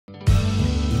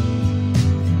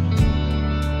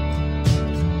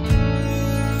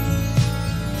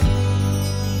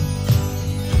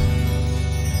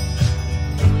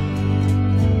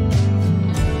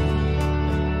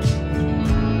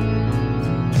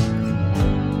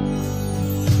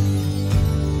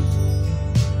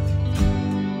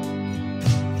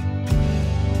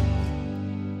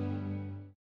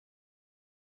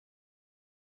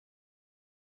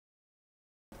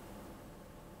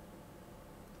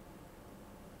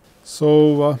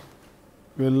So,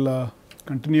 we will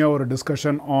continue our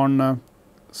discussion on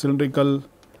cylindrical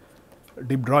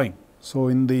deep drawing. So,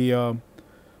 in the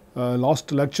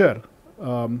last lecture,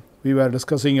 we were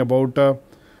discussing about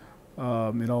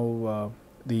the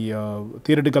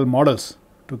theoretical models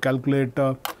to calculate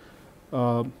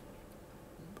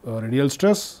radial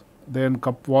stress, then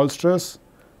cup wall stress,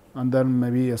 and then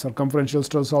maybe a circumferential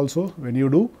stress also when you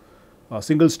do a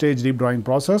single stage deep drawing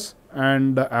process.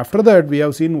 And after that, we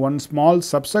have seen one small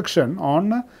subsection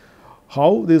on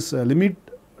how this limit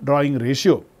drawing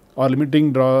ratio or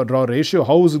limiting draw ratio,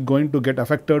 how is it going to get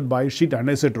affected by sheet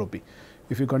anisotropy.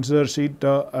 If you consider sheet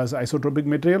as isotropic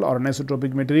material or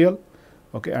anisotropic material,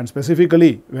 okay, and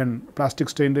specifically when plastic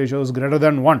strain ratio is greater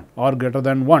than 1 or greater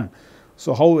than 1.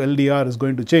 So, how LDR is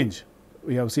going to change,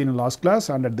 we have seen in last class,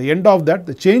 and at the end of that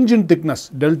the change in thickness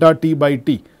delta T by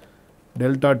T,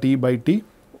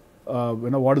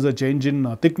 what is the change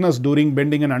in thickness during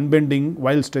bending and unbending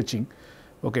while stretching.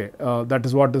 Okay, that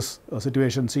is what is a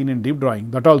situation seen in deep drawing.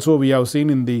 That also we have seen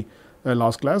in the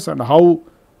last class, and how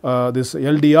this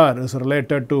LDR is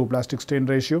related to plastic strain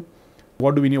ratio.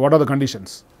 What do we need? What are the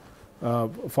conditions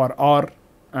for R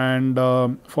and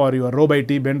for your rho by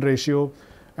T bend ratio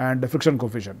and the friction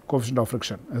coefficient of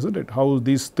friction, isn't it? How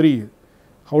these three,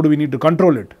 how do we need to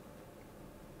control it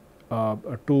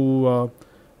to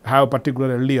have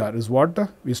particular LDR is what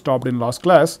we stopped in last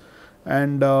class.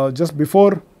 And just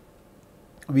before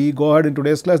we go ahead in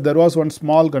today's class, there was one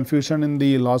small confusion in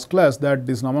the last class that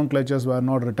these nomenclatures were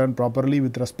not written properly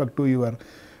with respect to your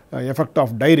effect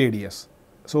of die radius.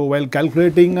 So, while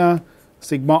calculating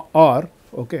sigma r,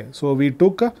 okay, so we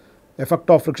took effect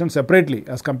of friction separately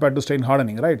as compared to strain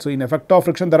hardening, right. So, in effect of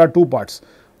friction there are two parts,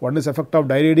 one is effect of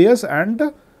die radius and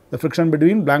the friction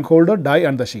between blank holder, die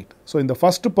and the sheet. So, in the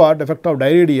first part, effect of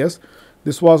die radius,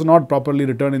 this was not properly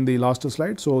written in the last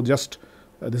slide. So, just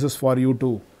this is for you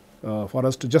to for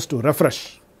us to just to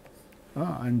refresh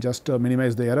and just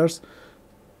minimize the errors.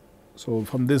 So,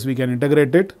 from this we can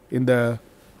integrate it in the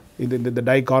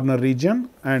die corner region,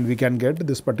 and we can get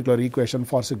this particular equation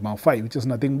for sigma phi, which is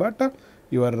nothing but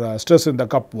your stress in the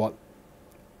cup wall,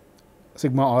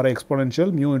 sigma Ri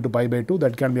exponential mu into pi by 2,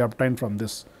 that can be obtained from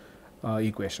this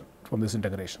equation, from this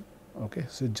integration. Okay.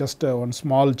 So, just one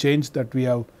small change that we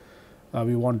have,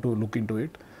 we want to look into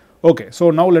it. Okay.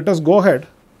 So, now let us go ahead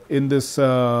in this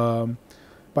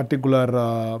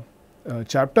particular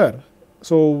chapter.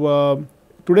 So,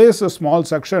 today's small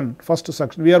section, first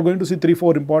section, we are going to see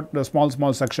 3-4 important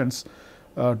small sections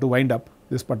to wind up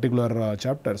this particular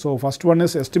chapter. So, first one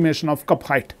is estimation of cup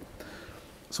height.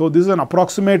 So, this is an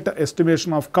approximate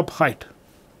estimation of cup height.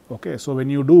 Okay. So,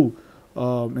 when you do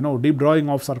deep drawing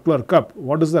of circular cup,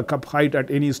 what is the cup height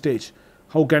at any stage?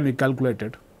 How can we calculate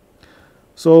it?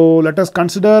 So, let us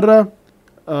consider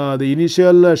the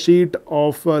initial sheet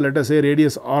of let us say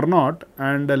radius r naught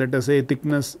and let us say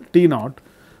thickness T naught.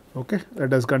 Okay.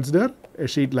 Let us consider a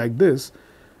sheet like this,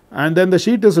 and then the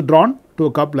sheet is drawn to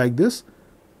a cup like this.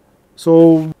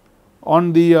 So,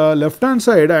 on the left hand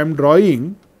side I am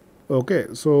drawing, okay,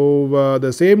 so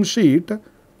the same sheet,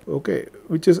 okay,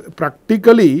 which is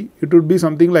practically it would be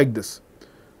something like this.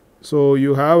 So,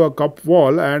 you have a cup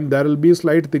wall and there will be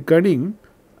slight thickening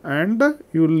and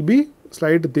you will be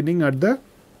slight thinning at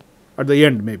the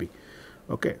end maybe.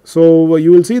 Okay. So,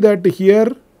 you will see that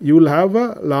here you will have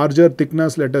a larger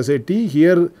thickness, let us say T,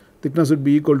 here thickness would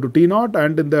be equal to T naught,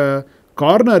 and in the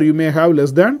corner you may have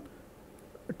less than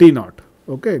T naught,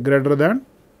 okay, greater than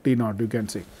T naught, you can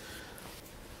see.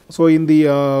 So, in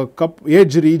the cup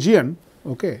edge region,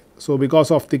 okay, so because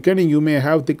of thickening you may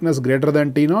have thickness greater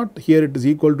than T naught, here it is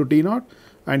equal to T naught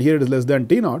and here it is less than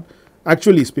T naught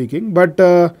actually speaking, but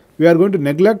we are going to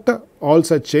neglect all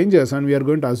such changes and we are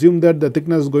going to assume that the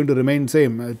thickness is going to remain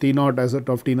same, T naught as that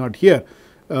of T naught here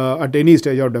at any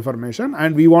stage of deformation,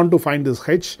 and we want to find this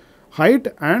h height,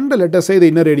 and let us say the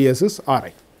inner radius is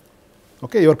Ri.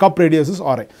 Okay, your cup radius is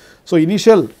Ri. So,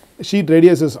 initial sheet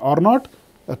radius is R naught,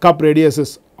 cup radius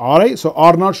is Ri. So,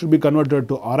 R naught should be converted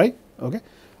to Ri, okay,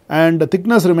 and the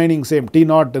thickness remaining same, T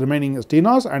naught remaining is T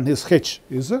naught, and his h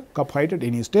is a cup height at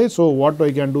any stage. So, what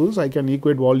I can do is I can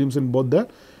equate volumes in both the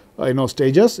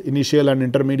stages, initial and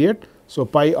intermediate. So,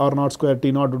 pi R naught square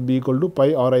T naught would be equal to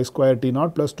pi Ri square T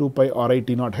naught plus 2 pi Ri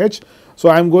T naught h. So,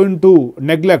 I am going to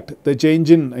neglect the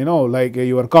change in like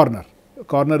your corner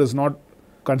is not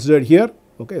considered here.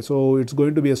 Okay. So, it is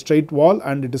going to be a straight wall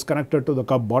and it is connected to the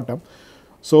cup bottom.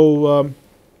 So,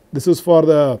 this is for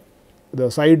the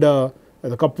side the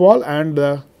cup wall, and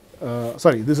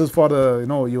this is for the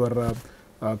your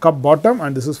cup bottom,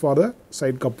 and this is for the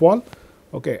side cup wall.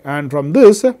 Okay. And from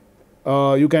this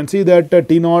you can see that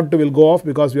T naught will go off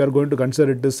because we are going to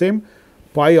consider it the same,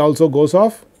 pi also goes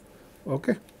off.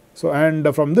 Okay. So,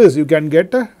 and from this you can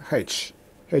get h.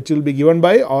 H will be given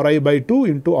by Ri by 2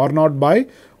 into R naught by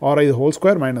Ri whole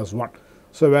square minus 1.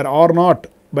 So, where R naught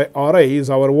by Ri is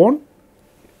our own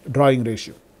drawing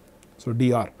ratio. So,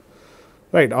 dr,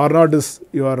 right. R naught is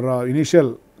your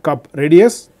initial cup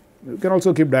radius, you can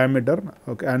also keep diameter,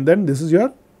 okay, and then this is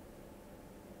your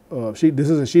sheet, this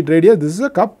is a sheet radius, this is a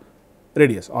cup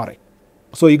radius Ri.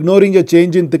 So, ignoring a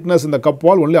change in thickness in the cup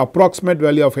wall, only approximate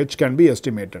value of h can be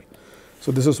estimated.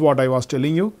 So, this is what I was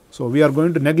telling you. So, we are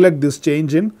going to neglect this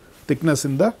change in thickness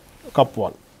in the cup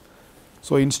wall.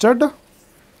 So, instead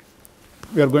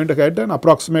we are going to get an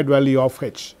approximate value of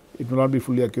h. It will not be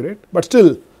fully accurate, but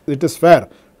still it is fair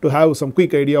to have some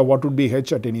quick idea of what would be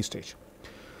h at any stage.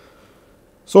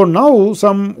 So, now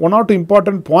some one or two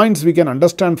important points we can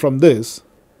understand from this.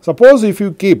 Suppose if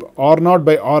you keep R naught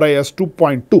by Ri as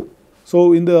 2.2.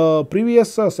 So, in the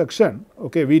previous section,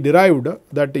 okay, we derived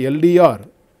that LDR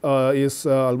is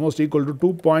almost equal to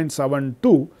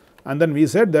 2.72, and then we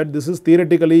said that this is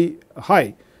theoretically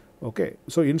high. Okay.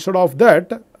 So, instead of that,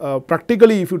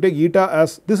 practically if you take eta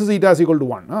as, this is eta is equal to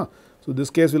 1. So, this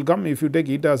case will come if you take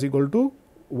eta is equal to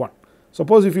 1.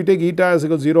 Suppose if you take eta as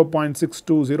equal to 0.6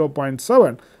 to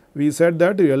 0.7, we said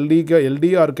that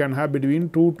LDR can have between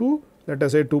 2 to let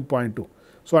us say 2.2.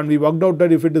 So, and we worked out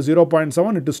that if it is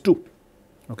 0.7, it is 2.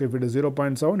 Okay, if it is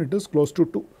 0.7, it is close to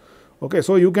 2. Okay,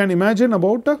 so, you can imagine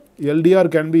about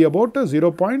LDR can be about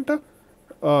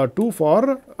 0.2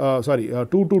 for 2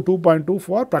 to 2.2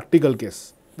 for practical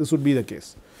case. This would be the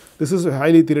case. This is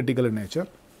highly theoretical in nature.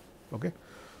 Okay.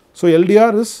 So,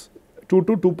 LDR is 2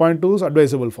 to 2.2 is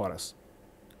advisable for us,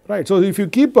 right. So, if you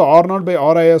keep R naught by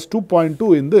Ri as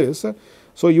 2.2 in this,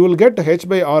 so you will get h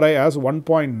by Ri as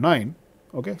 1.9.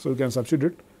 Okay. So, you can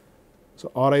substitute.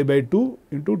 So, Ri by 2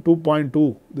 into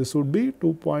 2.2, this would be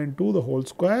 2.2 the whole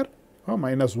square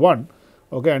minus 1,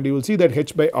 okay, and you will see that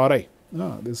h by Ri,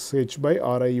 this h by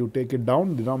Ri you take it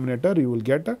down denominator, you will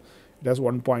get it as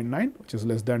 1.9, which is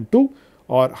less than 2,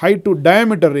 or height to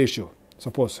diameter ratio.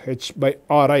 Suppose h by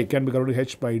Ri can be converted to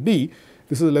h by d,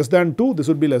 this is less than 2, this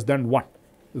would be less than 1,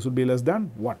 this would be less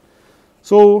than 1.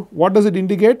 So, what does it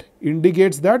indicate?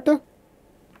 Indicates that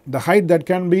the height that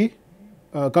can be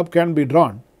cup can be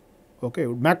drawn, okay,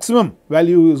 maximum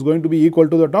value is going to be equal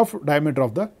to the top diameter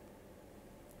of the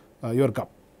your cup.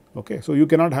 Okay. So, you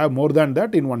cannot have more than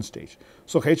that in one stage.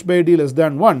 So, h by d less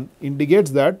than 1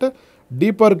 indicates that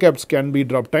deeper cups can be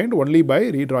obtained only by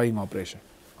redrawing operation.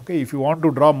 Okay. If you want to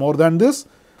draw more than this,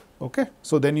 okay,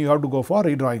 so then you have to go for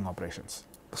redrawing operations.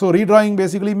 So, redrawing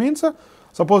basically means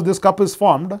suppose this cup is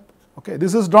formed, okay,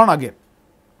 this is drawn again.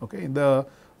 Okay, in the,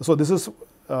 so this is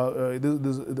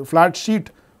the flat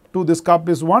sheet to this cup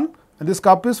is 1, and this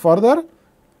cup is further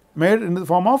made in the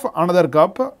form of another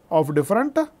cup of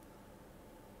different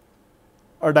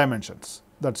dimensions,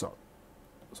 that is all.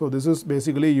 So, this is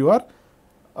basically your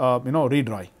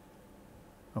redrawing.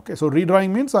 Okay. So, redrawing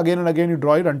means again and again you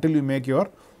draw it until you make your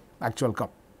actual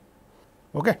cup.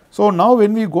 Okay. So, now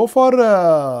when we go for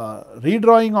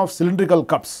redrawing of cylindrical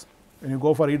cups, when you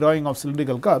go for redrawing of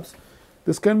cylindrical cups,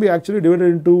 this can be actually divided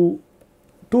into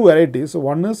two varieties. So,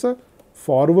 one is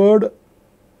forward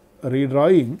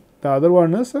redrawing, the other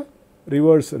one is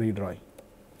reverse redrawing.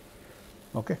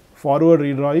 Okay. Forward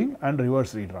redrawing and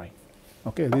reverse redrawing.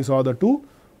 Okay. These are the two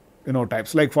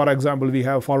types. Like for example, we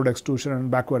have forward extrusion and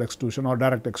backward extrusion, or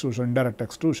direct extrusion, indirect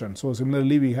extrusion. So,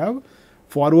 similarly we have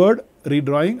forward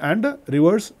redrawing and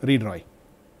reverse redrawing.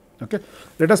 Okay.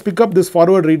 Let us pick up this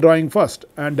forward redrawing first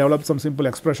and develop some simple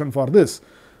expression for this.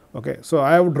 Okay. So,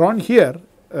 I have drawn here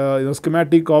the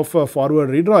schematic of forward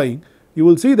redrawing. You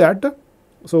will see that.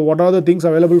 So, what are the things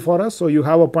available for us? So, you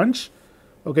have a punch,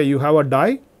 okay, you have a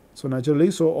die. So,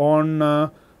 naturally, so on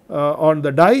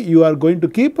the die you are going to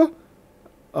keep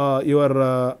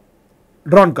your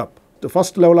drawn cup. The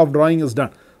first level of drawing is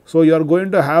done. So, you are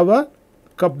going to have a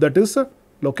cup that is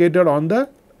located on the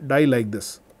die like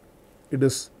this. It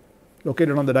is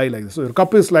located on the die like this. So, your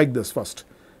cup is like this first.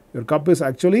 Your cup is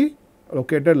actually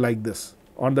located like this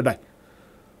on the die.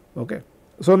 Okay.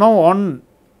 So, now on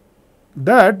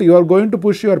that you are going to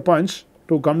push your punch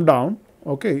to come down.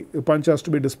 Okay. The punch has to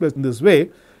be displaced in this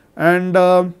way,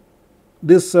 and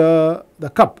this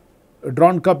the cup,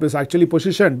 drawn cup, is actually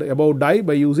positioned above die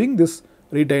by using this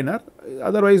retainer.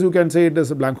 Otherwise, you can say it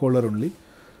is a blank holder only.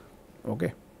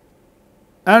 Okay.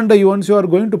 And once you are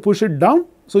going to push it down,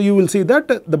 so you will see that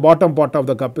the bottom part of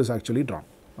the cup is actually drawn.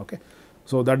 Okay.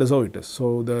 So, that is how it is.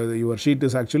 So, your sheet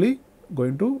is actually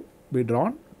going to be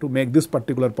drawn to make this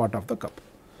particular part of the cup.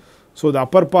 So, the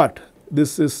upper part,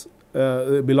 this is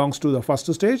belongs to the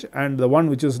first stage, and the one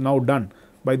which is now done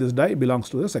by this die belongs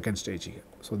to the second stage here.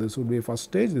 So, this would be first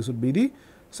stage, this would be the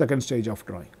second stage of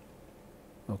drawing.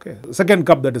 Okay. The second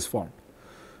cup that is formed.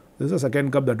 This is a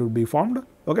second cup that would be formed.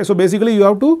 Okay. So, basically you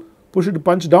have to push it,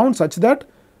 punch down such that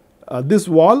this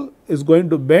wall is going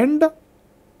to bend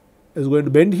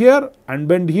here,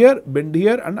 unbend here, bend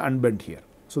here and unbend here.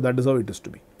 So, that is how it is to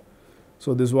be.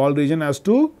 So, this wall region has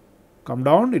to come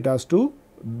down, it has to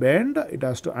bend, it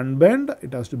has to unbend,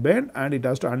 it has to bend and it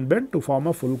has to unbend to form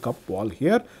a full cup wall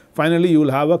here. Finally, you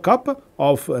will have a cup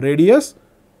of radius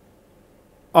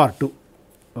R2.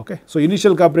 Okay. So,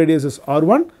 initial cup radius is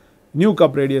R1, new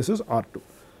cup radius is R2.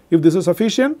 If this is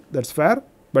sufficient, that is fair,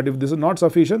 but if this is not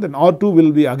sufficient, then R2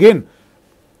 will be again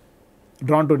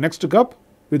drawn to next cup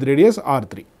with radius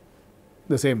R3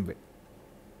 the same way.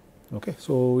 Okay.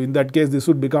 So, in that case this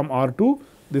would become R2,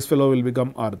 this fellow will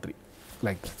become R3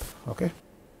 like that. Okay.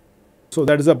 So,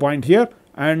 that is the point here,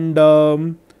 and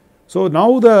so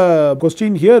now the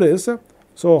question here is,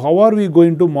 so how are we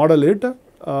going to model it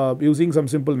using some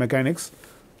simple mechanics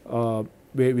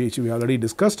which we already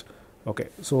discussed. Okay.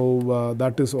 So,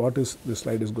 that is what is this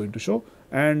slide is going to show,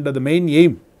 and the main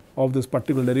aim of this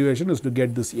particular derivation is to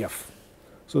get this F.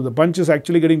 So, the punch is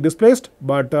actually getting displaced,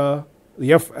 but the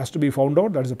F has to be found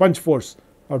out, that is the punch force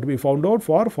have to be found out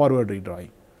for forward redrawing.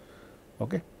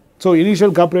 Okay. So,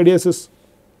 initial cup radius is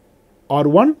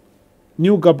R1,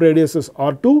 new cup radius is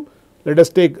R2, let us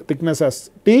take thickness as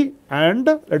T and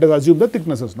let us assume the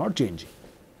thickness is not changing.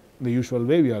 In the usual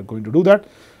way we are going to do that,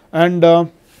 and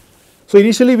so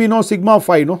initially we know sigma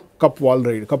phi, cup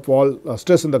wall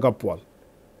stress in the cup wall.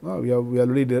 We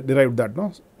already derived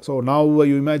that. So, now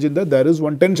you imagine that there is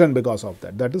one tension because of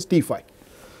that, that is T phi.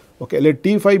 Okay. Let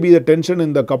T phi be the tension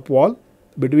in the cup wall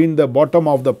between the bottom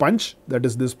of the punch, that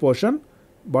is this portion,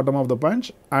 bottom of the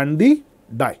punch and the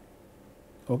die.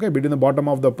 Okay. Between the bottom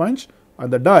of the punch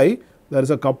and the die there is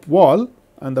a cup wall,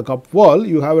 and the cup wall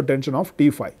you have a tension of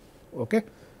T phi. Okay.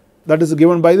 That is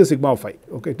given by the sigma phi.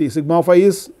 Okay. Sigma phi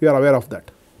is, we are aware of that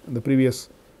in the previous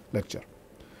lecture.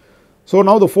 So,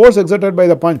 now the force exerted by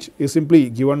the punch is simply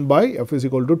given by F is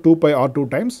equal to 2 pi R2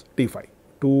 times T phi,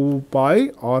 2 pi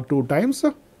R2 times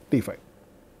T phi.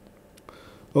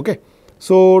 Okay.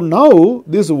 So, now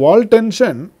this wall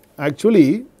tension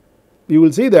actually you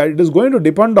will see that it is going to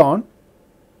depend on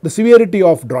the severity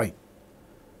of drawing.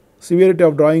 Severity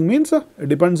of drawing means it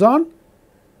depends on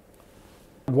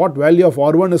what value of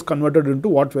R1 is converted into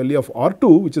what value of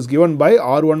R2, which is given by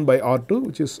R1 by R2,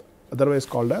 which is otherwise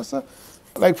called as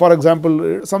like for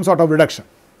example some sort of reduction.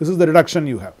 This is the reduction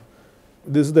you have,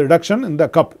 this is the reduction in the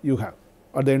cup you have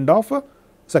at the end of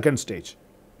second stage.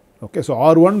 Okay. So,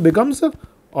 R1 becomes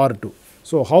R2.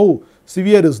 So, how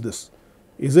severe is this?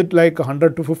 Is it like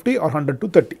 100 to 50 or 100 to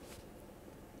 30?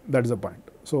 That is the point.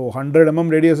 So, 100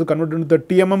 mm radius is converted into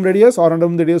 30 mm radius, or 100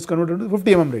 mm radius is converted into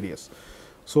 50 mm radius.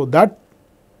 So, that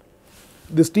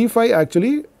this T phi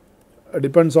actually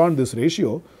depends on this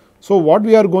ratio. So, what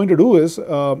we are going to do is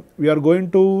we are not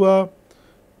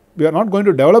going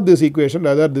to develop this equation,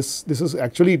 rather this is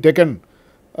actually taken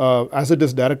as it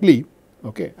is directly.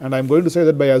 Okay. And I am going to say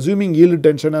that by assuming yield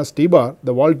tension as T bar,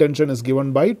 the wall tension is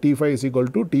given by T phi is equal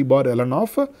to T bar ln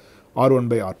of R1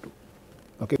 by R2.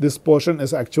 Okay. This portion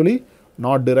is actually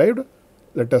not derived,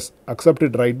 let us accept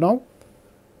it right now.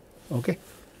 Okay.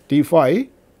 T phi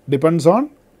depends on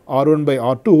R1 by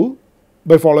R2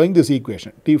 by following this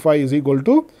equation. T phi is equal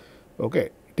to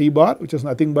T bar, which is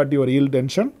nothing but your yield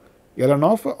tension ln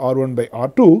of R1 by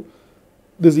R2.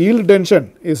 This yield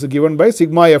tension is given by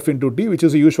sigma F into T, which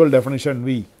is the usual definition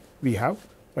we have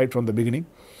right from the beginning.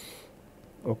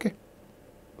 Okay.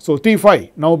 So, T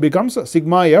phi now becomes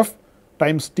sigma F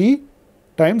times T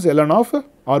times ln of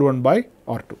R1 by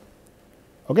R2.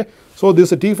 Okay. So,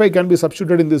 this T phi can be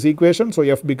substituted in this equation. So,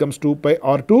 F becomes 2 pi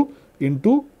R2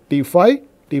 into T phi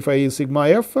is sigma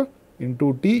F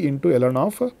into T into ln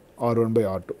of R1 by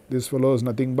R2. This fellow is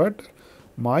nothing but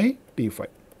my T phi.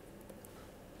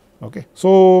 Okay.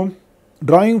 So,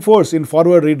 drawing force in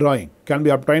forward redrawing can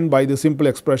be obtained by the simple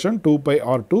expression 2 pi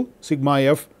R2 sigma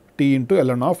F T into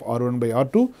ln of R1 by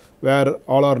R2, where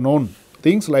all are known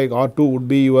things like R2 would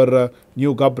be your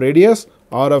new cup radius,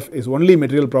 RF is only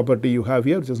material property you have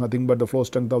here, which is nothing but the flow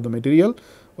strength of the material.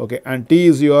 Okay. And T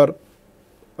is your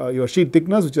sheet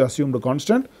thickness, which is assumed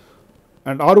constant,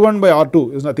 and R1 by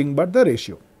R2 is nothing but the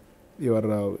ratio.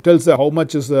 Your tells how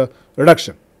much is the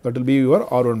reduction, that will be your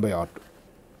R1 by R2.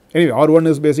 Anyway, R1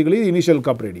 is basically the initial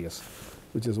cup radius,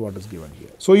 which is what is given here.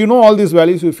 So, you know all these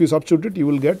values, if you substitute it, you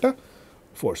will get a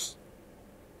force.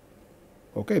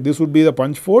 Okay. This would be the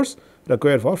punch force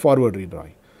required for forward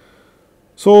redrawing.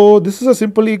 So, this is a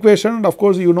simple equation, and of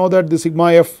course, you know that the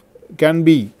sigma f can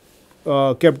be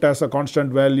kept as a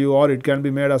constant value, or it can be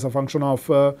made as a function of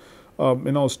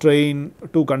strain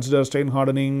to consider strain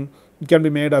hardening. It can be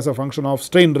made as a function of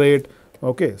strain rate.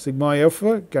 Okay, sigma f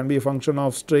can be a function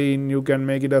of strain. You can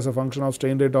make it as a function of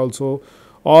strain rate also,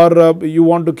 or you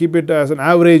want to keep it as an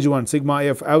average one, sigma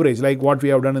f average, like what we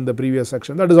have done in the previous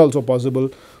section. That is also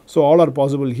possible. So, all are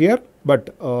possible here,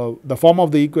 but the form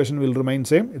of the equation will remain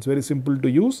same. It is very simple to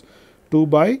use, 2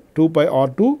 by 2 pi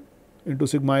r2 into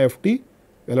sigma ft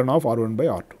ln of r1 by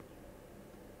r2.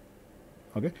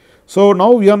 Okay. So,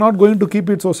 now we are not going to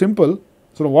keep it so simple.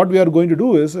 So, what we are going to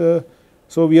do is,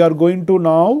 so we are going to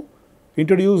now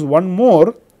introduce one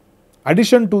more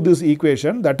addition to this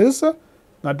equation, that is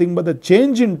nothing but the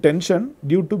change in tension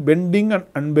due to bending and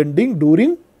unbending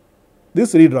during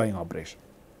this redrawing operation.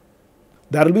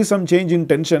 There will be some change in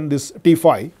tension, this T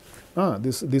phi,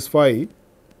 this phi,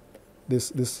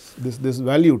 this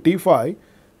value T phi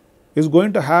is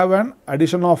going to have an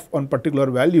addition of one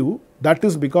particular value, that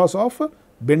is because of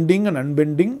bending and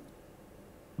unbending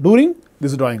during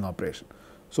this drawing operation.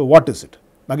 So, what is it?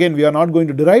 Again, we are not going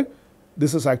to derive.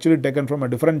 This is actually taken from a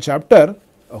different chapter,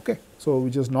 okay. So,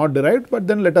 which is not derived, but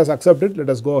then let us accept it, let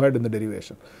us go ahead in the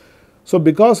derivation. So,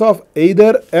 because of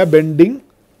either a bending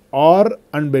or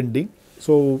unbending,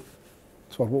 so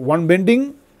for one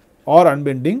bending or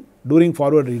unbending during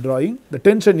forward redrawing, the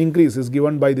tension increase is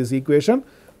given by this equation.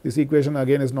 This equation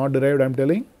again is not derived, I am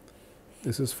telling.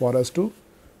 This is for us to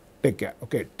take care.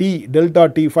 Okay. T delta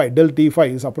T phi, del T phi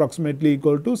is approximately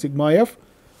equal to sigma f,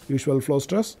 usual flow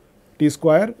stress, T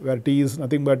square, where T is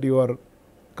nothing but your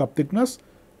cup thickness,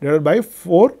 divided by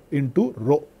 4 into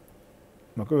rho,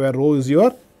 okay, where rho is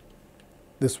your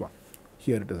this one,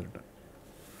 here it is written,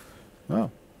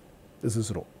 this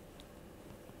is rho.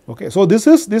 Okay. So,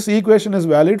 this equation is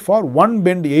valid for one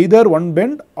bend, either one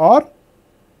bend or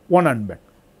one unbend.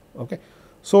 Okay.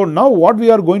 So, now what we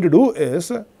are going to do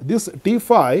is this T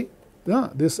phi,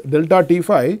 this delta T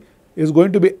phi is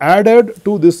going to be added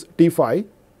to this T phi,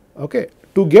 okay,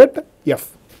 to get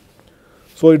f.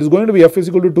 So, it is going to be f is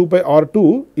equal to 2 pi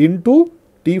r2 into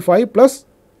T phi plus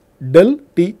del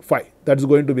T phi, that is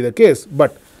going to be the case.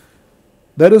 But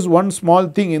there is one small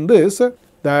thing in this,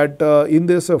 that in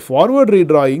this forward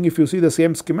redrawing, if you see the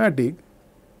same schematic,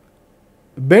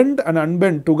 bend and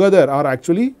unbend together are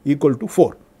actually equal to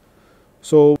 4.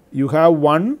 So, you have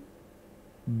one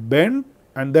bend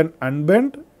and then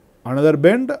unbend, another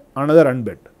bend, another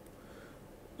unbend.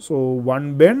 So,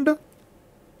 one bend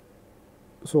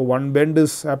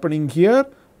is happening here,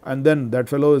 and then that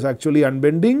fellow is actually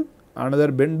unbending,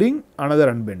 another bending,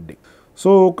 another unbending.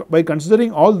 So, by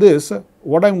considering all this,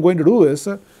 what I am going to do is,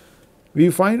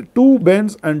 we find 2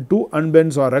 bends and 2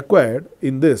 unbends are required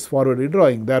in this forward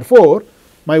redrawing. Therefore,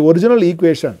 my original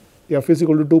equation f is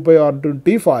equal to 2 pi r2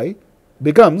 T phi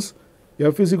becomes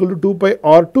f is equal to 2 pi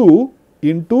r2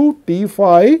 into T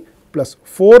phi plus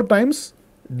 4 times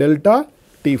delta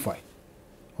T phi.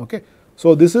 Okay.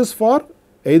 So, this is for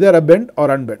either a bend or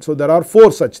unbend. So, there are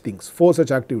 4 such things, 4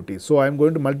 such activities. So, I am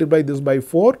going to multiply this by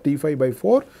 4, T phi by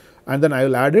 4, and then I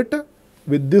will add it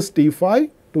with this T phi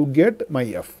to get my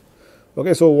f.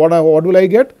 Okay. So, what will I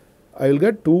get? I will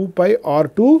get 2 pi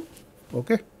r2.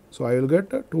 Okay. So, I will get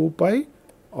 2 pi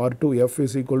r2, f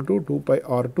is equal to 2 pi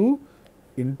r2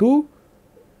 into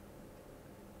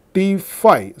T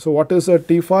phi. So, what is a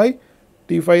T phi?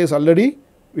 T phi is already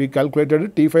we calculated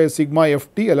it. T phi is sigma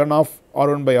ft ln of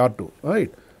r1 by r2,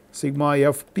 right. Sigma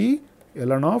ft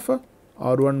ln of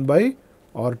r1 by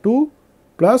r2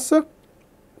 plus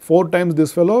 4 times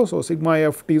this fellow. So, sigma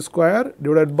ft square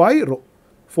divided by rho,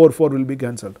 4 will be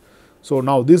cancelled. So,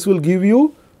 now this will give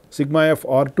you sigma f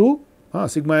r2,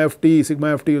 sigma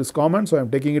ft is common. So, I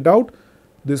am taking it out.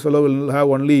 This fellow will have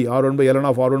only r1 by ln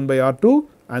of r1 by r2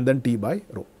 and then T by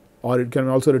rho, or it can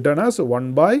also written as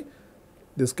 1 by,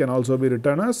 this can also be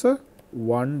written as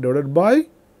 1 divided by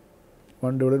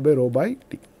rho by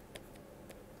T.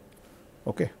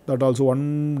 Okay. That also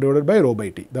 1 divided by rho by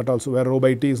T, that also where rho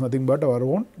by T is nothing but our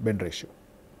own bend ratio.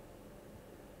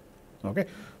 Okay.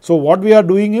 So, what we are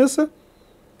doing is,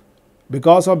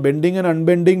 because of bending and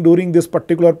unbending during this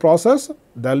particular process,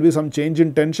 there will be some change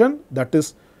in tension, that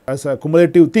is as a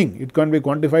cumulative thing. It can be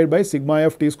quantified by sigma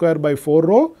f T square by 4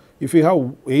 rho if you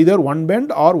have either one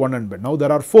bend or one unbend. Now,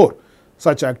 there are 4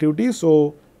 such activities.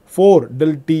 So, 4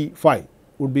 del T phi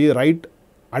would be the right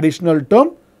additional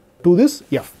term to this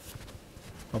f.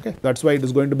 Okay. That is why it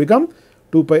is going to become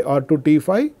 2 pi r2 T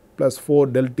phi plus 4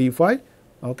 del T phi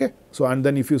Okay. So, and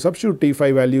then if you substitute T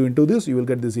phi value into this, you will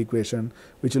get this equation,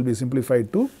 which will be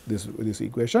simplified to this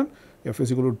equation. F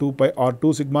is equal to 2 pi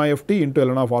R2 sigma f t into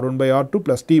ln of R1 by R2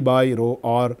 plus T by rho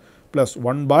R plus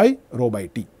 1 by rho by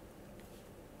T.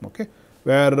 Okay.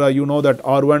 Where you know that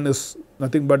R1 is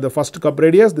nothing but the first cup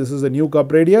radius, this is a new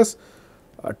cup radius,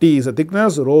 T is a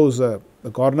thickness, rho is the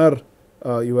corner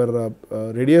your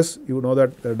radius, you know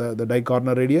that the die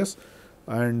corner radius,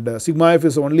 and sigma f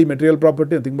is only material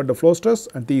property, nothing but the flow stress,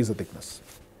 and T is the thickness,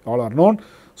 all are known.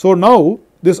 So, now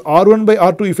this R1 by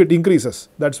R2 if it increases,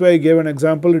 that is why I gave an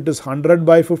example, it is 100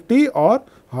 by 50 or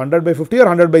 100 by 50 or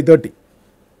 100 by 30.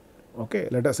 Okay,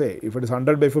 let us say if it is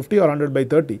 100 by 50 or 100 by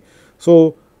 30.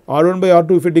 So, R1 by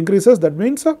R2 if it increases, that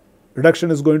means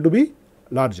reduction is going to be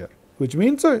larger, which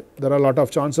means there are a lot of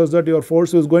chances that your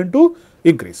force is going to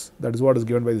increase. That is what is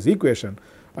given by this equation.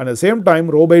 And at the same time,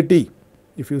 rho by T,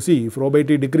 if you see, if rho by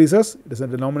T decreases, it is a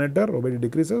denominator, rho by T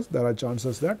decreases, there are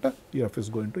chances that F is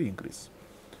going to increase.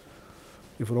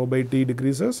 If rho by T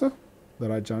decreases,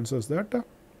 there are chances that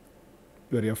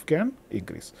your F can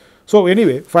increase. So,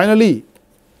 anyway, finally,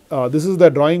 this is the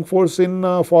drawing force in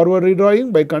forward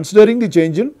redrawing by considering the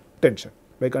change in tension,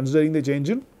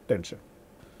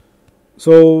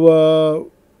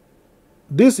 So,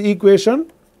 this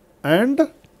equation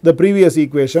and the previous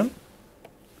equation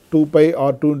 2 pi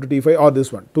R2 into T phi or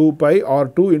this one 2 pi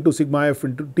R2 into sigma f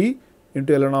into T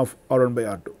into ln of R1 by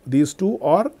R2. These two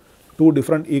are two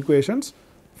different equations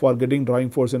for getting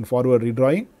drawing force in forward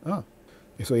redrawing.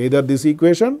 So, either this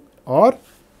equation or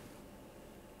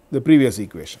the previous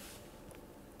equation.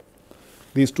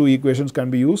 These two equations can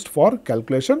be used for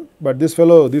calculation, but this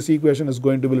equation is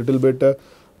going to be little bit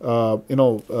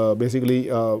basically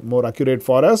more accurate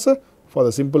for us for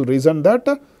the simple reason that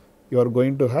you are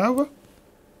going to have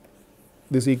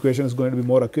this equation is going to be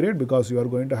more accurate because you are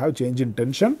going to have change in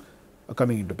tension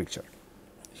coming into picture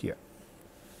here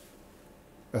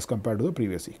as compared to the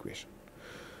previous equation.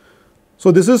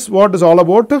 So, this is what is all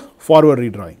about forward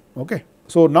redrawing. Okay.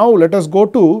 So, now let us go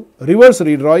to reverse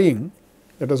redrawing.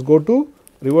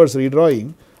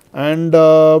 And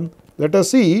let us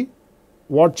see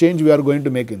what change we are going to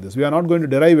make in this. We are not going to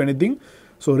derive anything.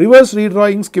 So, reverse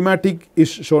redrawing schematic is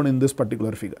shown in this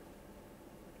particular figure.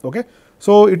 Okay.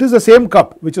 So, it is the same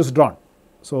cup which is drawn.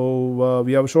 So,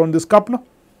 we have shown this cup now,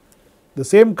 the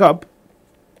same cup,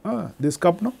 this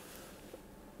cup now.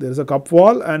 There is a cup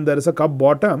wall and there is a cup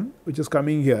bottom which is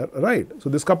coming here, right. So,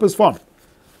 this cup is formed.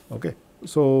 Okay.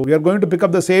 So, we are going to pick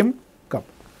up the same cup.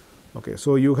 Okay.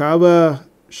 So, you have a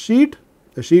sheet,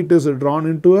 the sheet is drawn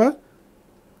into a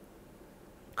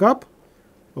cup.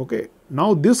 Okay.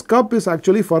 Now, this cup is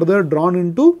actually further drawn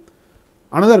into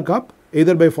another cup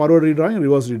either by forward redrawing or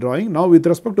reverse redrawing. Now, with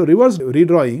respect to reverse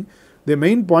redrawing, the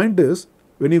main point is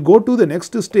when you go to the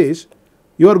next stage,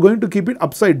 you are going to keep it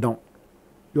upside down.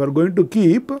 You are going to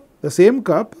keep the same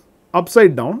cup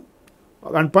upside down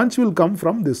and punch will come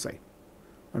from this side.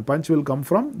 And punch will come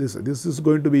from this side. This is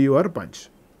going to be your punch.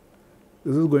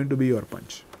 This is going to be your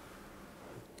punch.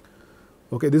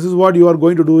 Okay, this is what you are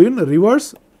going to do in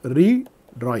reverse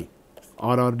redrawing.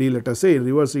 RRD, let us say, in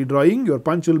reverse redrawing, your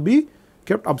punch will be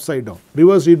kept upside down.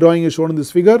 Reverse redrawing is shown in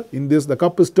this figure. In this, the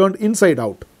cup is turned inside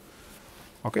out.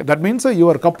 Okay, that means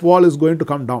your cup wall is going to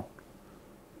come down.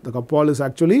 The cup wall is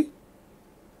actually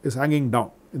hanging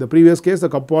down. In the previous case, the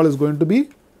cup wall is going to be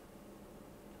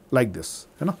like this.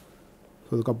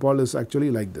 So, the cup wall is actually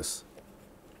like this.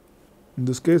 In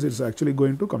this case, it is actually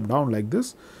going to come down like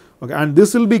this. Okay, and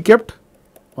this will be kept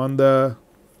on the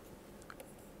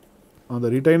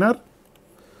retainer.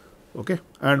 Okay,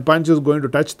 and punch is going to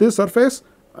touch this surface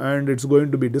and it is going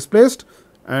to be displaced,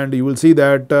 and you will see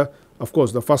that of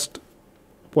course, the first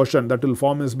portion that will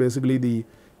form is basically the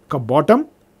cup bottom.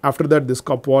 After that, this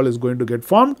cup wall is going to get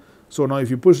formed. So, now if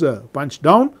you push the punch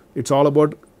down, it is all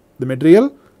about the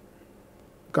material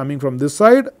coming from this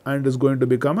side and is going to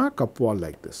become a cup wall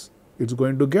like this. It is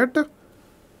going to get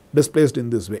displaced in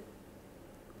this way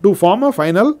to form a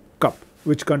final cup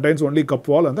which contains only cup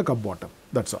wall and the cup bottom.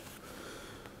 That is all.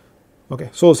 Okay.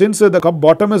 So, since the cup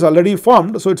bottom is already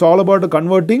formed, so it is all about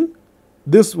converting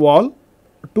this wall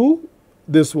to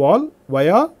this wall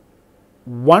via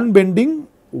one bending,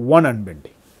 one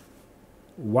unbending.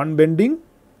 One bending,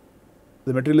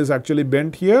 the material is actually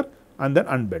bent here and then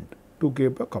unbent to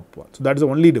keep a cup wall. So, that is the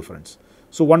only difference.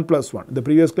 So, 1 plus 1. In the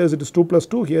previous case, it is 2 plus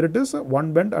 2. Here it is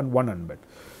 1 bent and 1 unbent.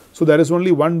 So, there is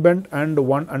only 1 bent and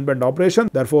 1 unbent operation.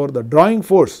 Therefore, the drawing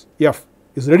force F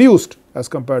is reduced as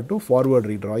compared to forward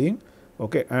redrawing.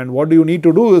 Okay. And what do you need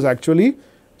to do is actually,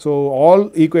 so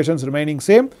all equations remaining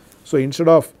same. So, instead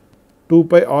of 2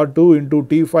 pi R2 into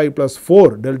T phi plus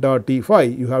 4 delta T phi,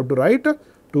 you have to write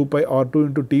 2 pi r2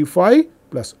 into T phi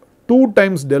plus 2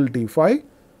 times del T phi,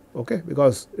 okay,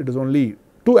 because it is only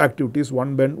 2 activities,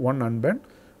 one bend, one unbend,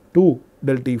 2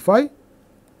 del T phi,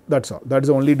 that is all. That is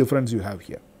the only difference you have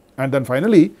here. And then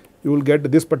finally, you will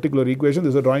get this particular equation.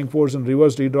 This is a drawing force in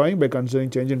reverse redrawing by considering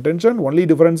change in tension. Only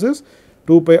difference is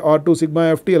 2 pi r2 sigma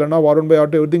ft ln of r1 by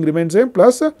r2, everything remains same,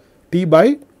 plus T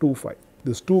by 2 phi.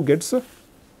 This 2 gets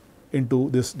into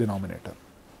this denominator.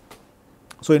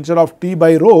 So instead of T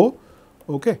by rho,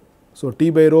 okay, so T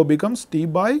by rho becomes T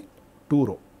by 2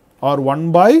 rho or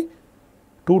 1 by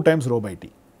 2 times rho by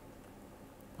T.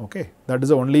 Okay, that is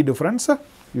the only difference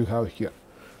you have here.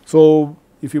 So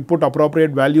if you put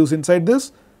appropriate values inside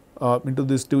this, into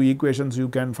these two equations, you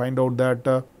can find out that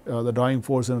the drawing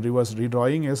force in reverse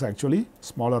redrawing is actually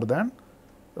smaller than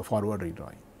the forward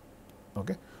redrawing.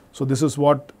 Okay. So this is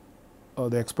what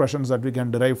the expressions that we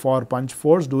can derive for punch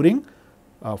force during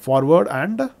forward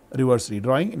and reverse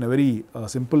redrawing in a very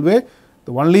simple way.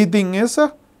 The only thing is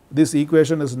this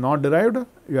equation is not derived.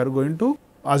 We are going to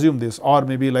assume this, or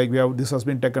maybe like we have, this has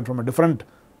been taken from a different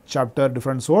chapter,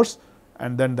 different source,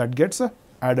 and then that gets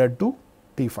added to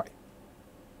T phi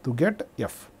to get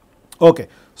F. Okay.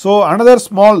 So another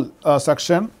small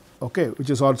section, okay, which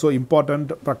is also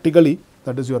important practically,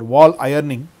 that is your wall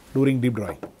ironing during deep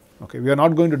drawing. Okay. We are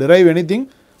not going to derive anything.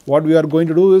 What we are going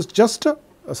to do is just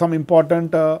some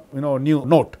important new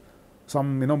note,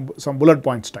 some bullet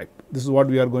points type. This is what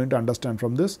we are going to understand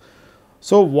from this.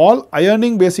 So wall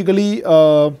ironing basically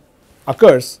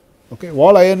occurs. Okay.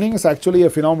 Wall ironing is actually a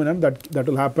phenomenon that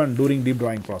will happen during deep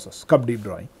drawing process, cup deep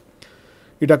drawing.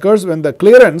 It occurs when the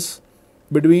clearance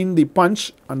between the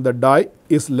punch and the die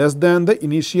is less than the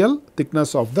initial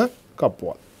thickness of the cup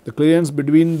wall. The clearance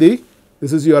between this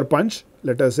is your punch,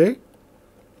 let us say,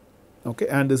 okay,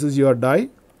 and this is your die.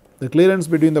 The clearance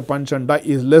between the punch and die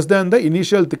is less than the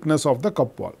initial thickness of the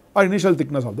cup wall or initial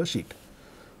thickness of the sheet.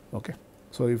 Okay.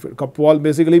 So if cup wall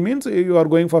basically means you are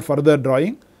going for further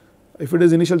drawing. If it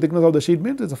is initial thickness of the sheet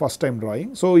means it is a first time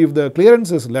drawing. So if the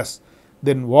clearance is less,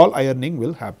 then wall ironing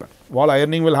will happen. Wall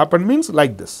ironing will happen means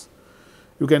like this.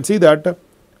 You can see that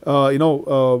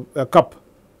a cup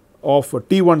of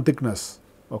T1 thickness,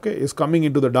 okay, is coming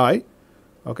into the die,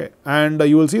 okay, and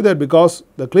you will see that because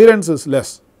the clearance is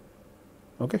less,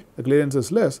 okay, the clearance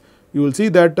is less, you will see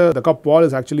that the cup wall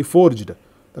is actually forged.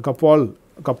 The cup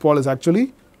wall is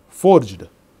actually forged,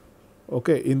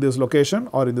 okay, in this location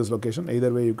or in this location,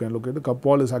 either way you can look at the cup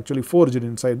wall is actually forged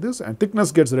inside this, and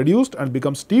thickness gets reduced and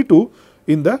becomes T2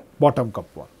 in the bottom cup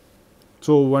wall.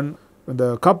 So when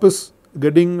the cup is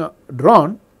getting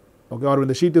drawn, okay, or when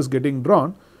the sheet is getting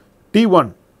drawn,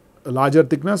 T1, a larger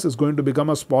thickness, is going to become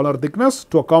a smaller thickness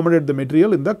to accommodate the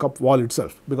material in the cup wall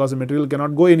itself, because the material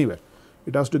cannot go anywhere.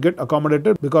 It has to get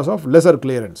accommodated because of lesser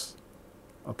clearance.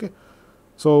 Okay.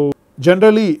 So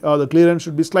generally the clearance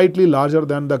should be slightly larger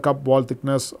than the cup wall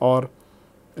thickness or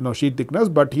sheet thickness,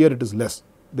 but here it is less.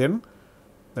 Then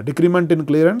the decrement in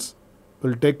clearance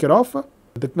will take care of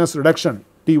thickness reduction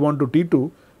T1 to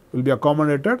T2 will be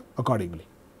accommodated accordingly.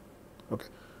 Okay.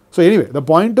 So anyway, the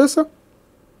point is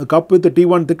the cup with the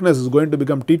T1 thickness is going to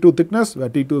become T2 thickness, where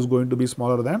T2 is going to be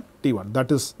smaller than T1.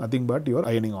 That is nothing but your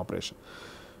ironing operation.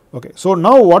 Okay. So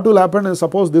now what will happen is,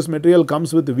 suppose this material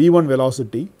comes with V1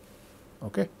 velocity,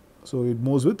 okay. So it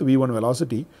moves with V1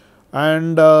 velocity,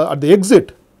 and at the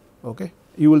exit, okay,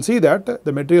 you will see that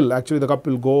the material, actually the cup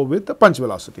will go with the punch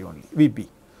velocity only, Vp.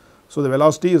 So the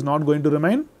velocity is not going to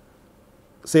remain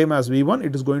same as V1,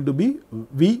 it is going to be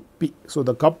Vp. So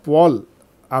the cup wall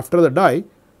after the die,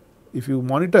 if you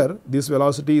monitor, this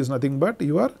velocity is nothing but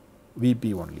your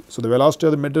Vp only. So the velocity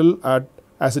of the metal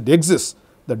as it exists,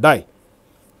 the die,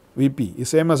 Vp is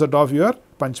same as that of your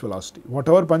punch velocity.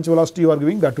 Whatever punch velocity you are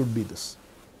giving, that would be this.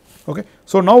 Okay.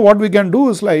 So now what we can do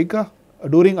is like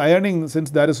during ironing,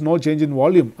 since there is no change in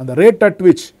volume, and the rate at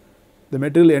which the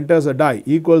material enters the die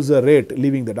equals the rate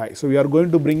leaving the die. So we are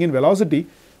going to bring in velocity,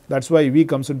 that is why V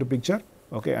comes into picture,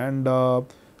 okay, and the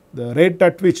rate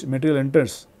at which material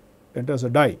enters the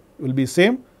die will be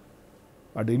same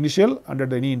at the initial and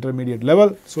at any intermediate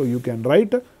level. So you can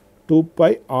write 2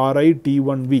 pi Ri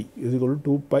T1V is equal to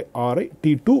 2 pi Ri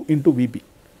T2 into Vp.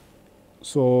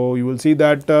 So you will see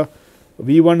that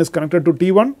V1 is connected to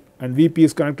T1 and Vp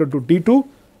is connected to T2,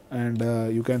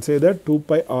 and you can say that 2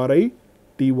 pi Ri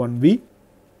T1V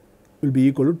will be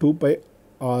equal to 2 pi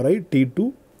Ri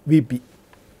T2 Vp.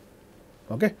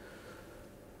 Okay.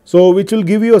 So which will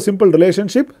give you a simple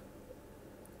relationship.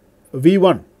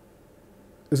 V1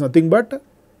 is nothing but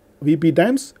Vp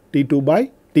times T2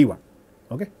 by T1.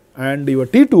 Okay. And your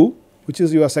T2, which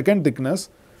is your second thickness,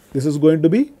 this is going to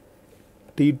be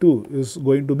T2 is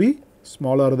going to be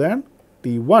smaller than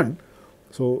T1,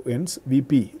 So hence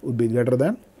Vp would be greater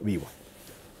than V1.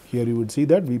 Here you would see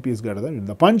that Vp is greater than V1.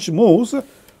 The punch moves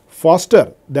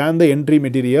faster than the entry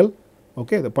material.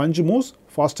 Okay, the punch moves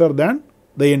faster than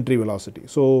the entry velocity.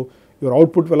 So your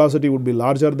output velocity would be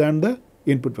larger than the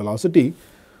input velocity.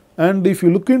 And if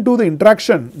you look into the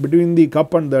interaction between the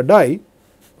cup and the die,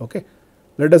 okay,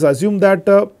 let us assume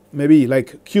that maybe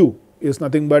like Q is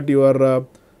nothing but your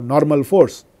normal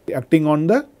force acting on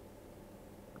the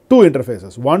two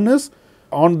interfaces. One is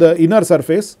on the inner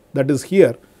surface, that is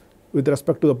here with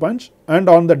respect to the punch, and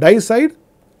on the die side,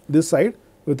 this side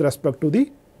with respect to the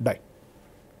die.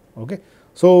 Okay.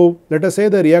 So let us say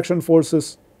the reaction force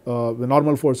is the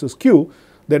normal force is Q,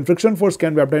 then friction force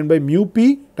can be obtained by mu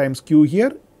P times Q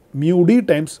here, mu D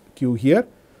times Q here.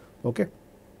 Okay.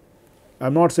 I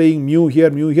am not saying mu here,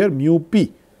 mu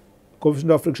P,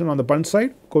 coefficient of friction on the punch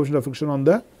side, coefficient of friction on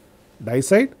the die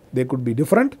side, they could be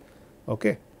different.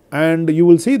 Okay. And you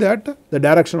will see that the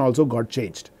direction also got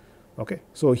changed. Okay.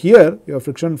 So here your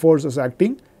friction force is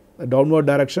acting a downward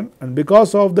direction, and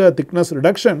because of the thickness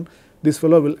reduction, this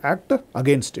fellow will act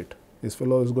against it. This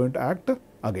fellow is going to act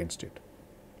against it.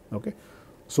 Okay.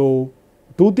 So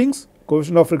two things,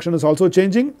 coefficient of friction is also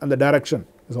changing and the direction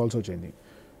is also changing.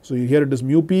 So here it is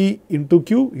mu P into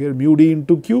Q, here mu D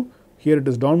into Q, here it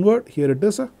is downward, here it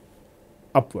is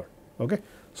upward. Okay.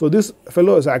 So this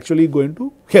fellow is actually going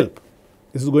to help.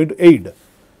 This is going to aid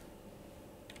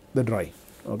the drawing.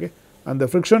 Okay. And the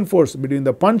friction force between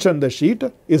the punch and the sheet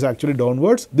is actually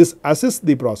downwards. This assists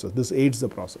the process, this aids the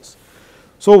process.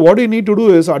 So what you need to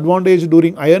do is advantage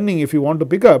during ironing if you want to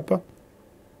pick up.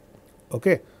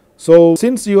 Okay. So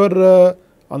since you are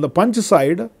on the punch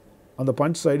side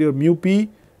your mu P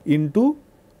into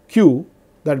Q,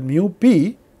 that mu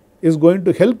P is going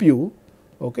to help you.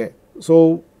 Okay.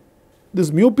 So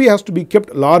this mu P has to be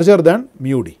kept larger than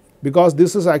mu D, because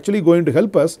this is actually going to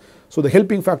help us. So the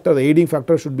helping factor, the aiding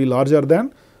factor should be larger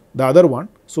than the other one.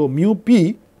 So mu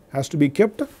P has to be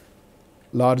kept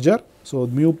larger. So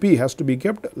mu P has to be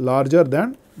kept larger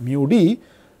than mu D.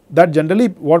 That generally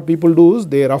what people do is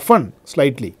they roughen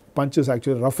slightly. Punch is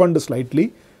actually roughened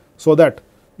slightly, so that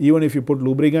even if you put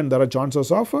lubricant, there are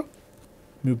chances of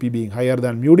mu P being higher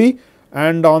than mu D.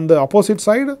 And on the opposite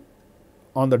side,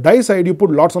 on the die side, you put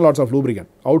lots and lots of lubricant.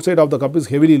 Outside of the cup is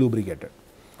heavily lubricated.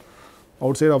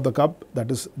 Outside of the cup,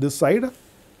 that is this side,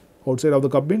 outside of the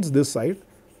cup means this side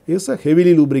is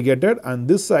heavily lubricated, and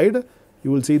this side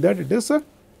you will see that it is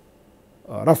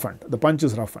roughened, the punch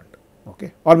is roughened.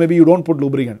 Okay. Or maybe you do not put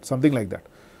lubricant, something like that.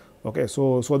 Okay.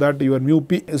 So that your mu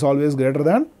P is always greater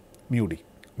than mu D,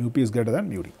 mu P is greater than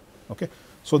mu D. Okay.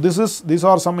 So these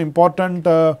are some important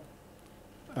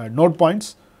note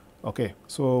points. Okay.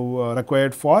 So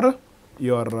required for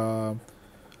your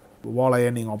wall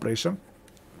ironing operation.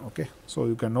 Okay. So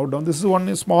you can note down, this is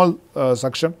one small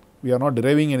section, we are not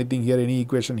deriving anything here, any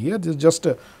equation here, this is just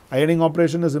ironing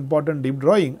operation is important, deep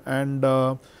drawing, and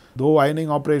though ironing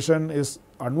operation is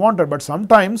unwanted, but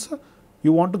sometimes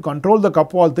you want to control the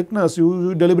cup wall thickness,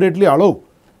 you deliberately allow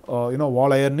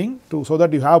wall ironing so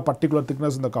that you have particular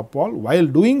thickness in the cup wall. While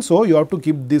doing so, you have to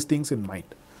keep these things in mind,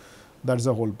 that is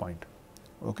the whole point.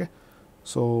 Okay.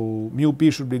 So mu P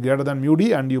should be greater than mu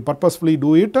D, and you purposefully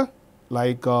do it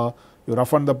like you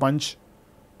roughen the punch,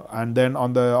 and then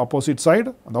on the opposite side,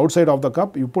 on the outside of the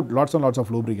cup, you put lots and lots of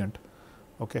lubricant,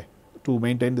 okay, to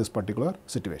maintain this particular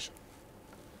situation.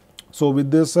 So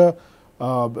with this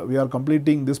we are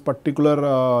completing this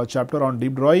particular chapter on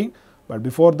deep drawing, but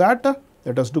before that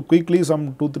let us do quickly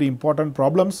some 2-3 important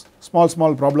problems,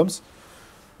 small problems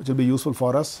which will be useful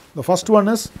for us. The first one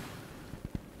is,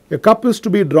 a cup is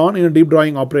to be drawn in a deep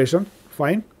drawing operation,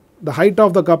 fine. The height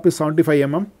of the cup is 75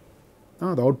 mm.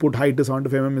 The output height is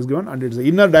 75 mm is given, and its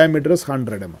inner diameter is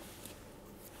 100 mm.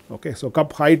 Okay. So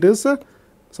cup height is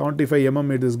 75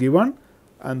 mm it is given,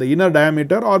 and the inner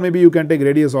diameter, or maybe you can take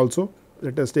radius also,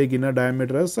 let us take inner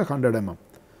diameter as 100 mm.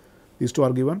 These two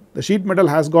are given. The sheet metal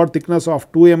has got thickness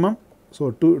of 2 mm.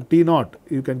 So T naught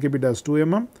you can keep it as 2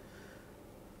 mm.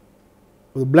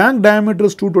 The blank diameter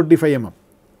is 225 mm.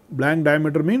 Blank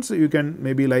diameter means you can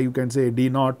maybe like you can say D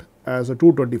naught as a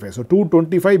 225. So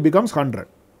 225 becomes 100.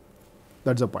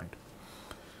 That is the point.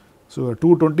 So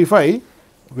 225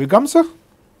 becomes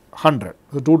 100.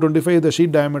 So 225 is the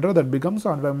sheet diameter, that becomes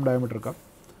 100 mm diameter cup.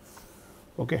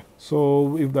 Okay.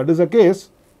 So if that is the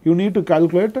case, you need to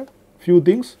calculate few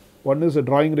things. One is the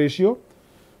drawing ratio,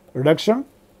 reduction,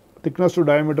 thickness to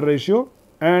diameter ratio,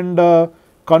 and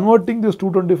converting this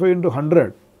 225 into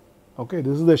 100. Okay.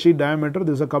 This is the sheet diameter,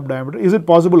 this is a cup diameter. Is it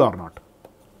possible or not?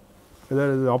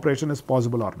 Whether the operation is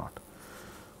possible or not.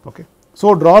 Okay.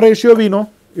 So draw ratio we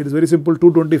know, it is very simple,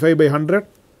 225 by 100,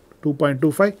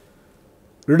 2.25.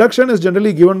 Reduction is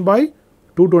generally given by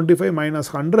 225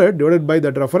 minus 100 divided by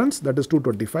that reference, that is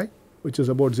 225, which is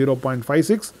about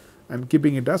 0.56. I am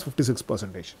keeping it as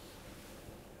 56%.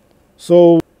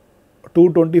 So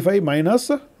 225 minus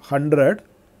 100,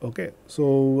 okay,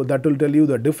 so that will tell you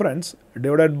the difference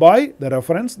divided by the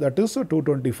reference, that is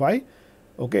 225,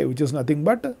 okay, which is nothing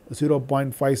but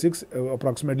 0.56,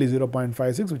 approximately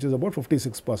 0.56, which is about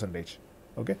 56%.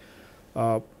 Okay.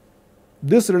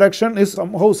 This reduction is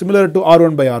somehow similar to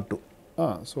R1 by R2.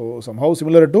 So somehow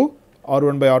similar to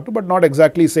R1 by R2, but not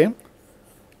exactly same,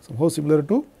 somehow similar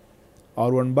to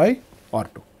R1 by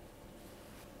R2.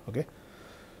 Okay.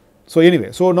 So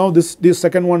anyway, so now this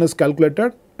second one is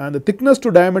calculated, and the thickness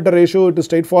to diameter ratio, it is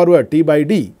straightforward, T by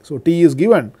D. So T is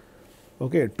given,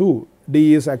 okay, 2,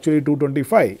 D is actually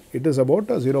 225, it is about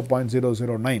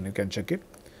 0.009, you can check it.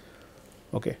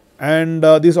 Okay. And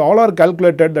these all are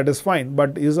calculated, that is fine,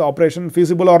 but is the operation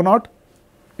feasible or not?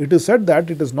 It is said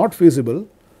that it is not feasible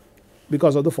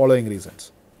because of the following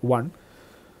reasons. One,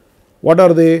 what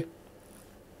are they?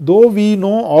 Though we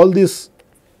know all these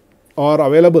are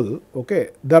available, okay,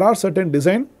 there are certain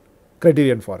design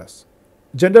criterion for us.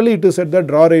 Generally, it is said that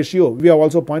draw ratio, we have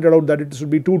also pointed out that it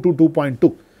should be 2 to 2.2.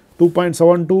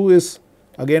 2.72 is,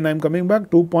 again I am coming back,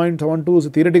 2.72 is a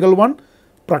theoretical one.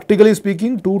 Practically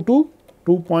speaking, 2 to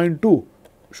 2.2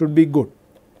 should be good.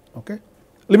 Okay.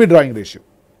 Limit drawing ratio.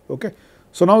 Okay.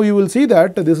 So now you will see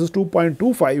that this is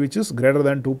 2.25, which is greater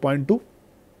than 2.2.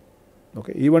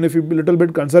 Okay. Even if you be little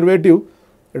bit conservative,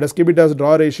 let us keep it as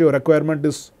draw ratio requirement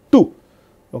is 2.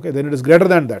 Okay. Then it is greater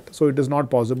than that. So it is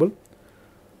not possible.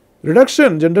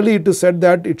 Reduction, generally it is said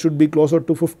that it should be closer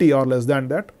to 50 or less than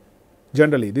that.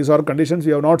 Generally, these are conditions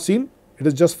we have not seen. It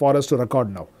is just for us to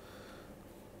record now.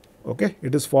 Okay,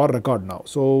 it is for record now.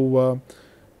 So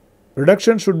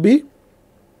reduction should be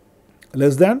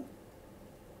less than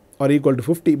or equal to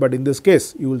 50, but in this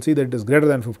case you will see that it is greater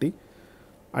than 50,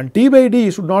 and T by D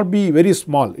should not be very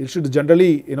small. It should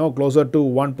generally, closer to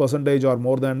 1% or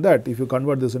more than that. If you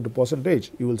convert this into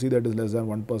percentage, you will see that it is less than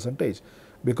 1%.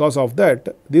 Because of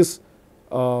that, this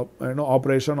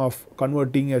operation of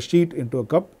converting a sheet into a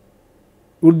cup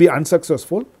would be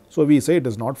unsuccessful. So we say it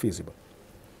is not feasible.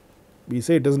 We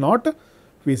say it is not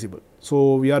feasible.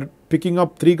 So we are picking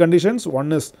up 3 conditions.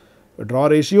 One is draw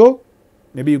ratio,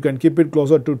 maybe you can keep it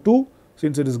closer to 2,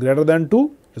 since it is greater than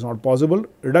 2, it is not possible.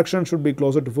 Reduction should be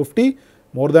closer to 50,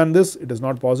 more than this it is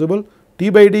not possible.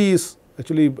 T by D is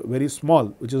actually very small,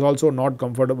 which is also not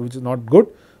comfortable, which is not good.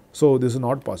 So this is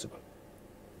not possible.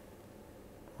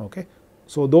 Okay.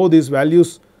 So though these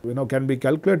values can be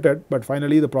calculated, but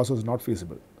finally the process is not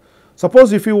feasible.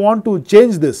 Suppose if you want to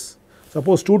change this,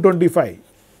 suppose 225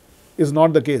 is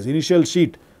not the case, initial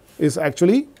sheet is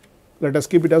actually, let us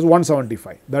keep it as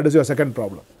 175, that is your second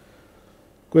problem.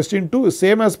 Question 2 is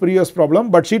same as previous problem,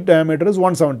 but sheet diameter is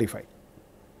 175.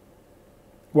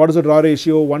 What is the draw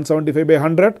ratio? 175 by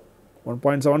 100,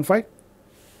 1.75,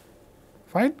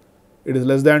 fine. It is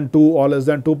less than 2 or less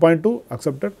than 2.2,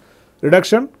 accepted.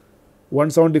 Reduction,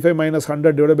 175 minus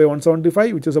 100 divided by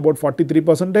 175, which is about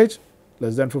 43%,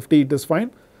 less than 50, it is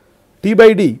fine. T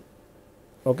by D,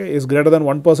 okay, is greater than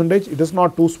 1%, it is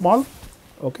not too small.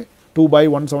 Okay. 2 by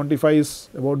 175 is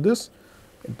about this,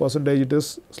 in percentage it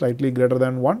is slightly greater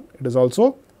than 1, it is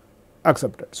also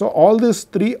accepted. So all these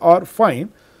 3 are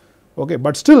fine, okay,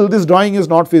 but still this drawing is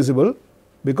not feasible,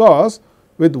 because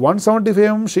with 175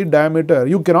 mm sheet diameter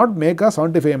you cannot make a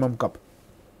 75 mm cup.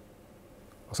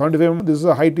 75 mm, this is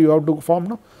a height you have to form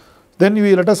now. Then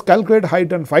we let us calculate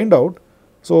height and find out.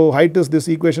 So height is this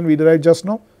equation we derived just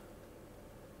now,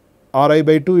 Ri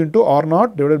by 2 into R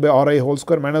naught divided by Ri whole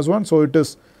square minus 1. So it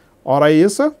is Ri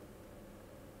is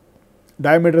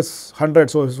diameter is 100,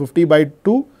 so it is 50 by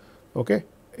 2, okay,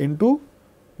 into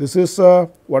this is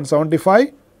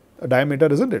 175 diameter,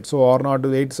 isn't it? So R naught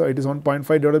is 87.5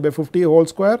 divided by 50 whole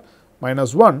square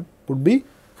minus 1 would be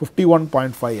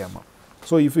 51.5 mm.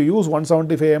 So if you use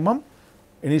 175 mm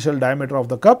initial diameter of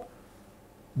the cup,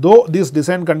 though these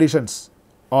design conditions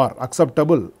are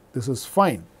acceptable, this is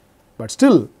fine, but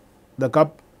still the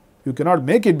cup you cannot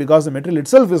make it, because the material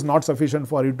itself is not sufficient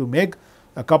for you to make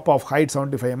a cup of height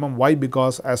 75 mm. Why?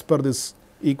 Because as per this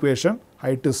equation,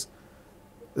 height is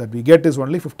that we get is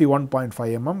only 51.5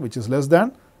 mm, which is less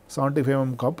than 75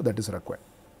 mm cup that is required.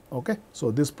 Okay.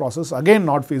 So this process again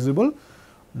not feasible,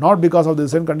 not because of the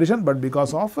design condition, but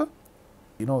because of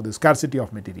the scarcity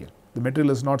of material. The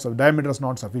material is not, diameter is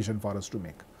not sufficient for us to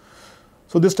make.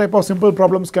 So this type of simple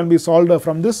problems can be solved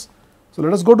from this. So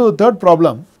let us go to the third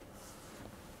problem.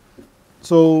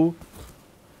 So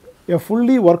a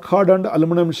fully work hardened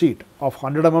aluminum sheet of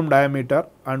 100 mm diameter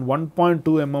and 1.2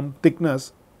 mm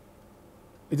thickness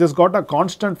It has got a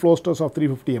constant flow stress of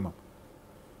 350 mm.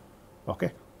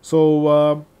 Okay.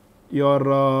 So,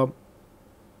 your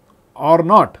R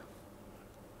naught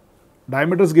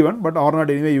diameter is given, but R naught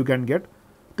anyway you can get.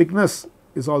 Thickness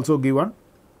is also given,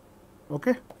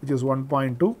 okay, which is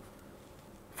 1.2.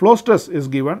 Flow stress is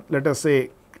given, let us say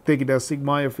take it as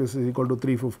sigma f is equal to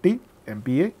 350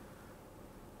 MPa.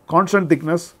 Constant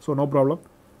thickness, so no problem.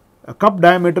 A cup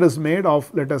diameter is made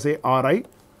of, let us say Ri,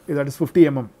 that is 50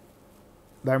 mm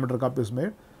diameter cup is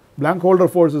made. Blank holder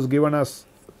force is given as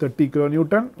 30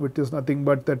 kilonewton, which is nothing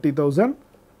but 30,000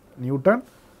 Newton.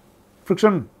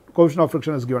 Friction, coefficient of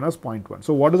friction is given as 0.1.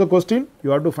 So, what is the question? You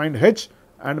have to find H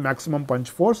and maximum punch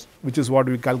force, which is what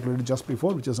we calculated just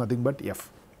before, which is nothing but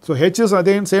F. So, H is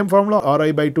again same formula,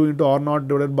 Ri by 2 into R naught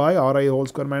divided by Ri whole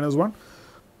square minus 1,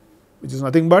 which is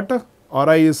nothing but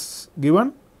Ri is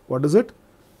given, what is it?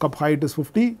 Cup height is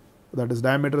 50, that is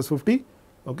diameter is 50,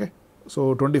 okay.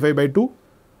 So, 25 by 2,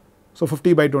 so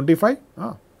 50 by 25,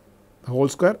 the whole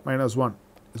square minus 1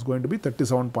 is going to be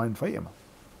 37.5 mm.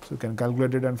 So, you can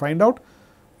calculate it and find out,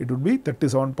 it would be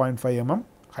 37.5 mm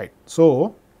height.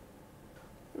 So,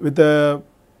 with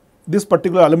this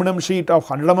particular aluminum sheet of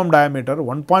 100 mm diameter,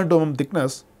 1.2 mm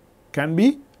thickness can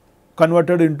be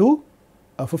converted into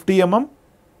a 50 mm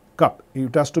cup.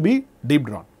 It has to be deep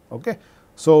drawn. Okay.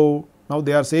 So, now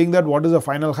they are saying that what is the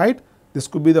final height? This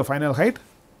could be the final height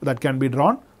that can be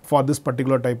drawn for this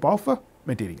particular type of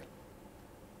material.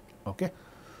 Okay.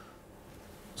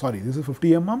 Sorry, this is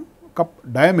 50 mm cup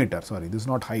diameter. Sorry, this is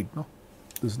not height. No,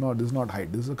 this is not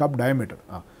height. This is a cup diameter.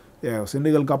 Yeah,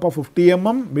 cylindrical cup of 50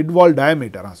 mm mid wall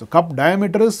diameter. So, cup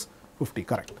diameter is 50,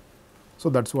 correct. So,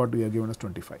 that is what we are given as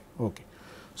 25. Okay.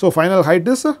 So, final height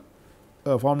is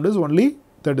formed is only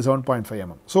 37.5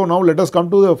 mm. So, now let us come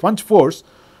to the punch force.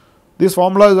 This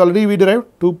formula is already we derived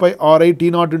 2 pi Ri T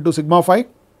naught into sigma phi.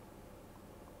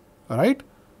 Alright.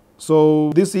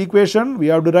 So, this equation we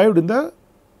have derived in the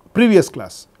previous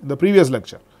class, in the previous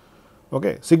lecture.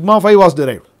 Okay. Sigma phi was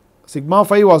derived. Sigma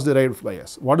phi was derived by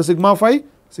us. What is sigma phi?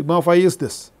 Sigma phi is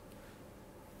this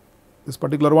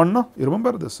particular one, no? You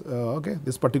remember this, okay,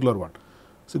 this particular one.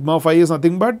 Sigma phi is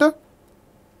nothing but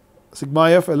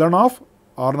sigma f ln of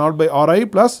R naught by Ri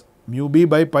plus mu b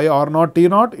by pi R naught T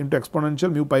naught into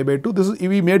exponential mu pi by 2. This is,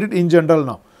 we made it in general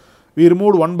now. We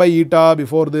removed 1 by eta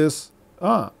before this.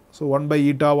 So, 1 by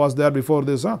eta was there before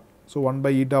this. So, 1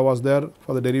 by eta was there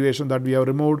for the derivation that we have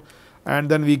removed, and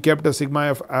then we kept a sigma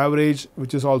f average,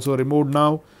 which is also removed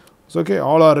now. So, okay,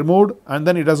 all are removed, and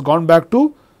then it has gone back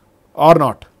to R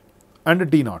naught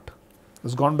and T naught. It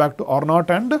has gone back to R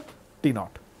naught and T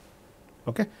naught.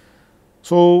 Okay.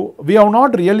 So, we have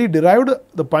not really derived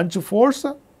the punch force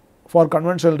for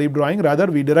conventional deep drawing, rather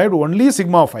we derived only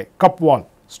sigma phi, cup wall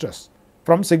stress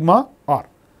from sigma r.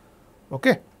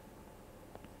 Okay.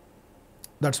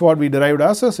 That is what we derived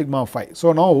as a sigma phi.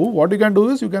 So, now what you can do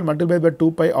is you can multiply by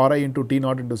 2 pi Ri into T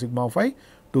naught into sigma phi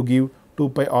to give 2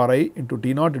 pi Ri into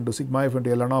T naught into sigma f into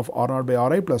ln of R naught by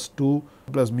Ri plus 2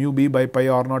 plus mu b by pi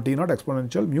R naught T naught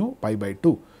exponential mu pi by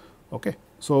 2. Okay.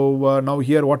 So, now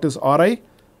here what is Ri?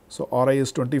 So, Ri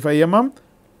is 25 mm,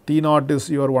 T naught is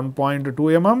your 1.2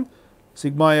 mm,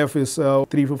 sigma f is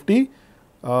 350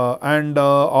 and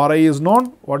Ri is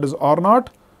known. What is R naught?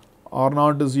 R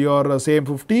naught is your same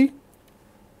 50,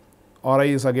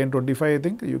 Ri is again 25, I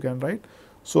think you can write.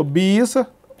 So, B is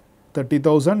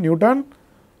 30,000 Newton,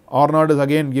 R naught is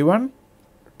again given,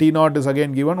 T naught is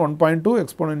again given 1.2,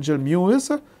 exponential mu is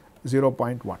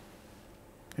 0.1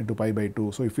 into pi by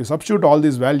 2. So, if you substitute all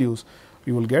these values,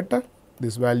 you will get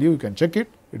this value, you can check it,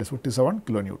 it is 57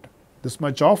 kilonewton. This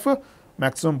much of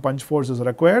maximum punch force is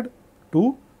required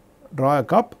to draw a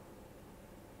cup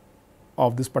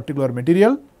of this particular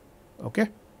material. Okay.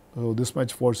 So, this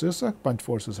much force is punch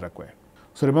force is required.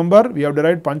 So, remember we have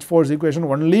derived punch force equation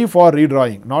only for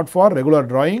redrawing, not for regular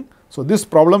drawing. So, this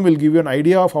problem will give you an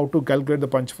idea of how to calculate the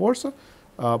punch force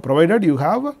provided you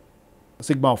have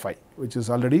sigma phi, which is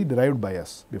already derived by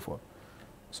us before.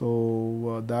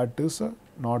 So, that is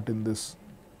not in this,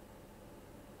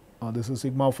 this is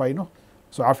sigma phi, no.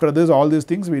 So, after this all these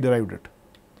things we derived it.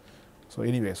 So,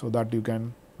 anyway, so that you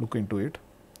can look into it.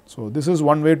 So, this is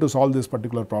one way to solve this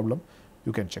particular problem,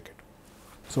 you can check it.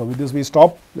 So, with this we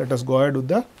stop, let us go ahead with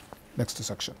the next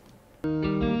section.